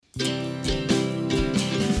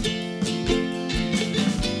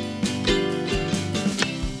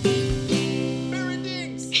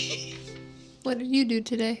What did you do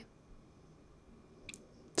today?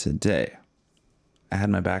 Today, I had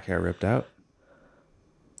my back hair ripped out.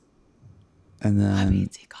 And That then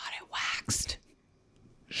means he got it waxed.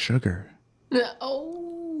 sugar.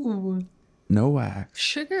 Oh, No wax.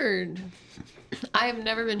 sugared. I have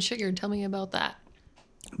never been sugared. Tell me about that.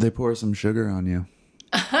 They pour some sugar on you.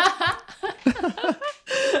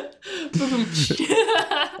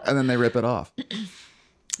 And then they rip it off.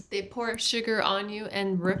 They pour sugar on you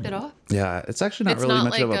and rip it off? Yeah, it's actually not It's really not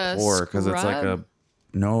much of like a a pour because it's like scrub?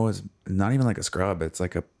 it's not even like a scrub. It's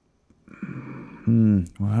like a,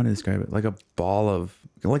 well, how do you describe it? Like a ball of,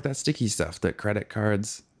 like that sticky stuff that credit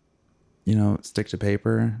cards, stick to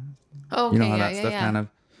paper. Oh, okay. You know how yeah, that yeah, stuff yeah. kind of,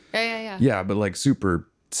 Yeah. yeah, but like super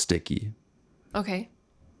sticky. Okay.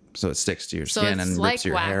 So it sticks to your So skin it's and like rips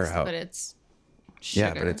your wax, hair out. but it's sugar.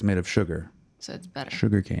 Yeah, but it's made of sugar. So it's better.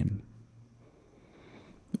 Sugar cane.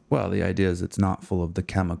 Well, the idea is it's not full of the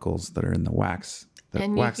chemicals that are in the wax. That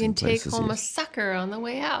And you waxing can take places home a use. sucker on the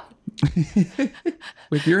way out.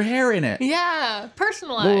 With your hair in it. Yeah,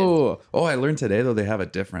 personalized. Oh, I learned today though they have a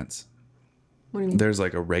difference. What do you mean? There's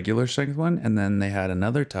like a regular strength one, and then they had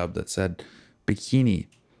another tub that said bikini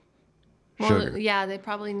sugar. Well, yeah, they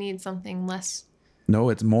probably need something less. No,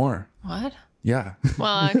 it's more. What? Yeah.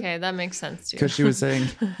 Well, okay, that makes sense too. Because she was saying,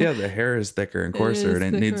 yeah, the hair is thicker and coarser, is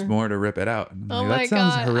and it needs thicker. more to rip it out. And I'm Oh like, my that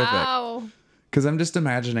sounds god! horrific. Ow! Because I'm just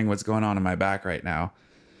imagining what's going on in my back right now.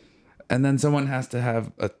 And then someone has to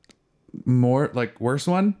have a worse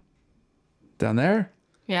one down there.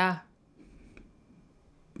 Yeah.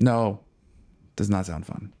 No, does not sound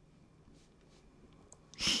fun.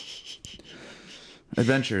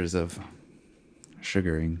 Adventures of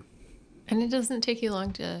sugaring. And it doesn't take you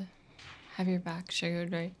long to have your back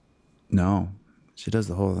sugared, right? No, she does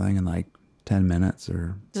the whole thing in like 10 minutes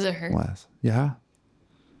or Does it hurt? less. Yeah.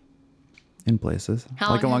 In places.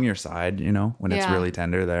 How Like long along your side, when it's Yeah. really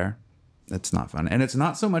tender there. It's not fun. And it's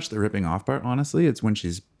not so much the ripping off part, honestly. It's when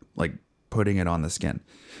she's like putting it on the skin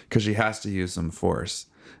because she has to use some force.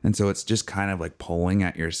 And so it's just kind of like pulling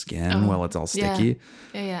at your skin while it's all yeah. sticky.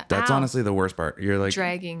 Yeah. That's Ow. honestly the worst part. You're like,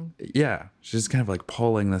 dragging. yeah, she's kind of like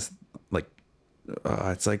pulling this, like,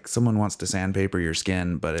 it's like someone wants to sandpaper your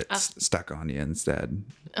skin, but it's stuck on you instead.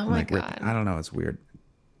 Oh And, my like, god! I don't know. It's weird.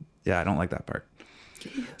 Yeah, I don't like that part.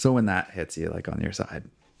 So when that hits you, like on your side,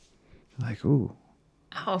 like, ooh,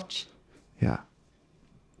 Ouch! yeah.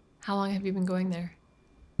 How long have you been going there?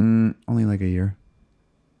 Only like a year.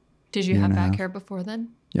 Did you Year have and a back half. hair before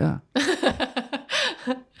then? Yeah.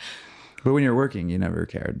 But when you're working, you never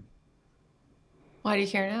cared Why do you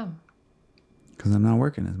care now? because I'm not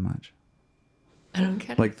working as much. I don't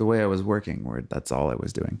get it. Like the way I was working, where that's all I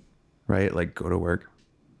was doing, right? Like go to work,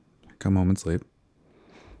 come home and sleep.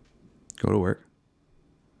 Go to work,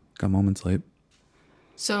 come home and sleep.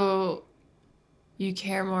 So, you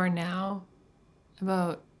care more now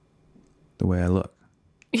about? The way I look.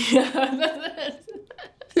 Yeah.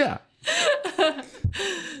 Yeah.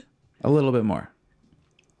 A little bit more.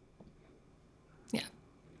 Yeah.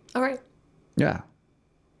 All right. Yeah.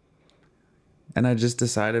 And I just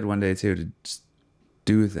decided one day too to just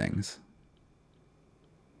do things.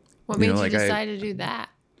 What You made know, you like I- decide to do that?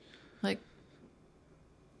 Like,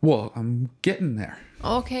 Well, I'm getting there.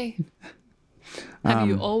 okay. Have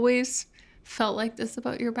you always felt like this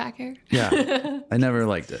about your back hair? Yeah. I never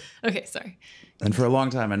liked it. Okay, sorry. And for a long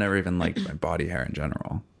time, I never even liked my body hair in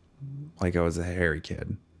general. Like I was a hairy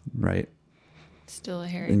kid, right? Still a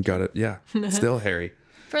hairy. And got it. Yeah. Still hairy.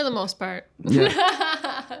 For the most part. Yeah.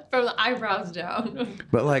 From the eyebrows down.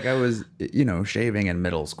 But like I was, shaving in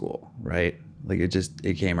middle school, right? Like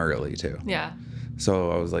it came early too. Yeah.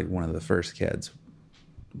 So I was like one of the first kids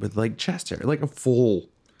with like chest hair, like a full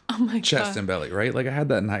Oh my chest god. and belly, right? Like I had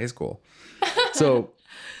that in high school. So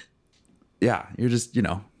yeah, you're just,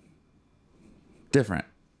 different.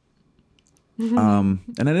 And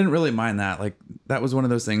I didn't really mind that. Like that was one of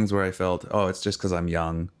those things where I felt, oh, it's just because I'm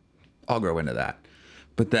young. I'll grow into that.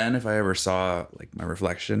 But then if I ever saw like my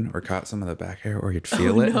reflection or caught some of the back hair or you'd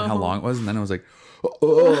feel it and how long it was, and then I was like,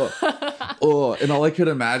 oh, and all I could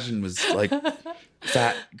imagine was like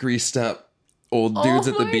fat, greased up old dudes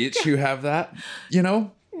at the my beach who have that, Yeah.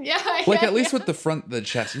 like yeah, at least yeah. with the front of the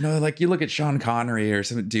chest, like you look at Sean Connery or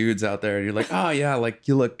some dudes out there and you're like, oh yeah, like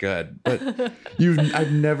you look good. But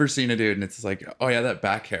I've never seen a dude and it's like, oh yeah, that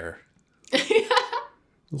back hair.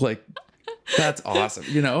 Like that's awesome,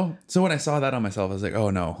 So when I saw that on myself, I was like, oh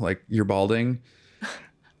no, like you're balding.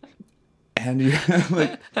 And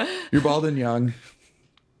you're bald and young.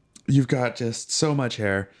 You've got just so much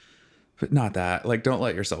hair. But not that. Like don't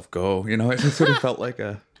let yourself go. It just sort of felt like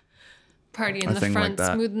a Party in a the thing like front,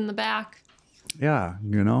 that. smooth in the back. Yeah,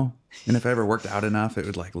 you know? And if I ever worked out enough, it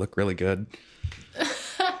would like look really good.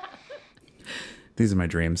 These are my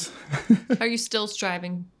dreams. Are you still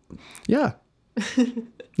striving? Yeah.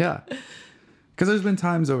 Yeah. Because there's been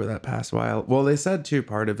times over that past while. Well, they said too,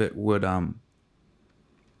 part of it would,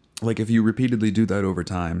 like if you repeatedly do that over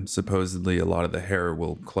time, supposedly a lot of the hair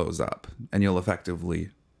will close up and you'll effectively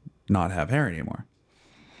not have hair anymore.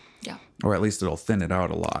 Yeah. Or at least it'll thin it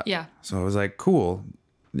out a lot. Yeah. So I was like, cool.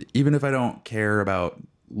 Even if I don't care about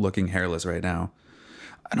looking hairless right now,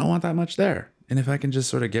 I don't want that much there. And if I can just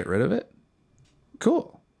sort of get rid of it,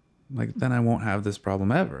 cool. Like then I won't have this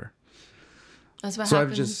problem ever. That's what So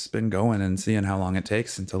happens. I've just been going and seeing how long it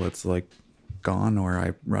takes until it's like gone or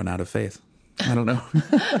I run out of faith. I don't know.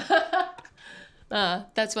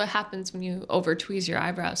 That's what happens when you over tweeze your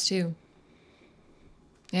eyebrows too.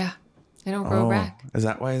 Yeah. They don't grow back. Is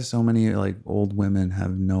that why so many like old women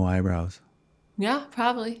have no eyebrows? Yeah,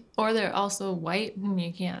 probably. Or they're also white and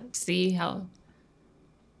you can't see how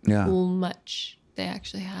Yeah. much they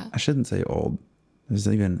actually have. I shouldn't say old.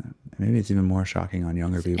 Maybe it's even more shocking on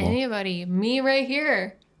younger people. Anybody, me right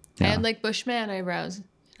here. I Yeah. had like Bushman eyebrows in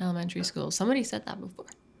elementary school. Somebody said that before.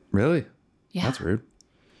 Really? Yeah. That's rude.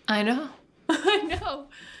 I know. I know.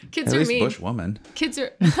 Kids At are least mean. Bush woman. Kids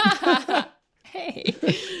are. Hey.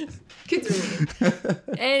 Kids are mean.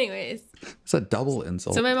 Anyways, It's a double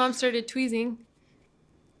insult. so my mom started tweezing.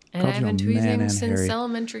 And Called I've you a been man tweezing and since hairy.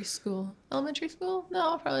 elementary school. Elementary school?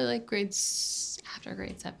 No, probably like after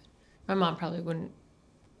grade 7. My mom probably wouldn't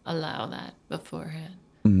allow that beforehand.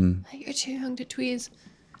 Mm-hmm. Like, you're too young to tweeze.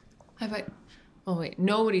 Oh wait,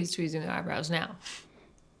 nobody's tweezing their eyebrows now.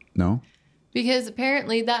 No? Because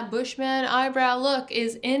apparently that Bushman eyebrow look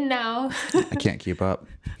is in now. I can't keep up.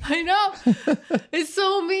 I know. It's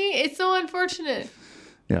so mean. It's so unfortunate.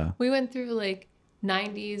 Yeah. We went through like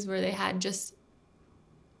 90s where they had just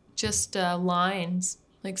lines,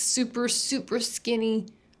 like super, super skinny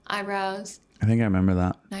eyebrows. I think I remember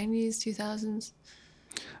that. 90s, 2000s.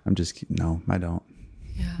 No, I don't.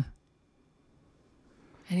 Yeah.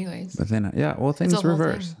 Anyways. But then, things a whole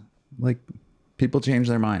reverse. thing. Like, people change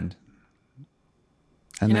their mind.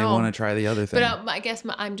 And I they know. want to try the other thing. But I guess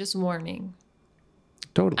I'm just warning.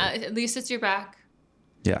 Totally. At least it's your back.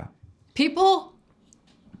 Yeah. People,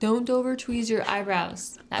 don't over tweeze your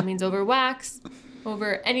eyebrows. That means over wax,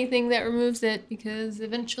 over anything that removes it, because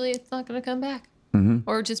eventually it's not going to come back. Mm-hmm.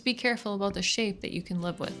 Or just be careful about the shape that you can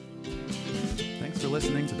live with. Thanks for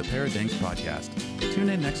listening to the Paradinks podcast. Tune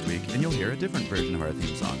in next week and you'll hear a different version of our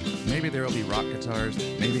theme song. Maybe there will be rock guitars,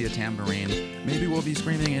 maybe a tambourine, maybe we'll be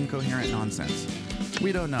screaming incoherent nonsense.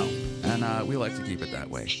 We don't know, and we like to keep it that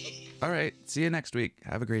way. All right, see you next week.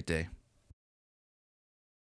 Have a great day.